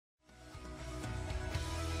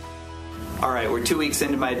All right, we're 2 weeks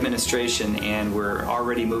into my administration, and we're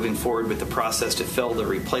already moving forward with the process to fill the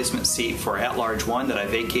replacement seat for at-large one that I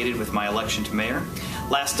vacated with my election to mayor.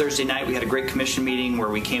 Last Thursday night, we had a great commission meeting where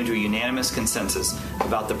we came to a unanimous consensus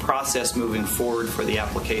about the process moving forward for the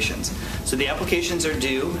applications. So the applications are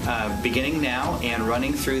due beginning now and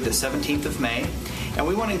running through the 17th of May. And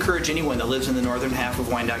we want to encourage anyone that lives in the northern half of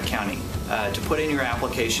Wyandotte County to put in your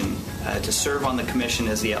application to serve on the commission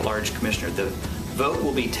as the at-large commissioner. The vote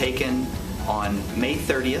will be taken on May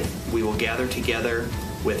 30th. We will gather together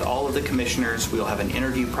with all of the commissioners. We'll have an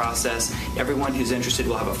interview process. Everyone who's interested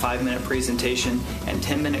will have a 5-minute presentation and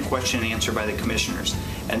 10-minute question and answer by the commissioners.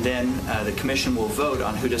 And then the commission will vote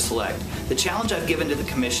on who to select. The challenge I've given to the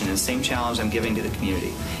commission, and the same challenge I'm giving to the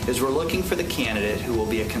community, is we're looking for the candidate who will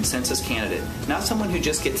be a consensus candidate. Not someone who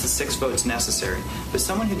just gets the 6 votes necessary, but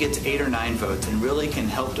someone who gets 8 or 9 votes and really can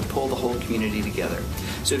help to pull the whole community together.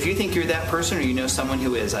 So if you think you're that person or you know someone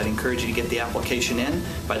who is, I'd encourage you to get the application in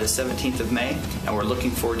by the 17th of May, and we're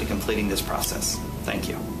looking forward to completing this process. Thank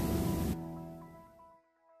you.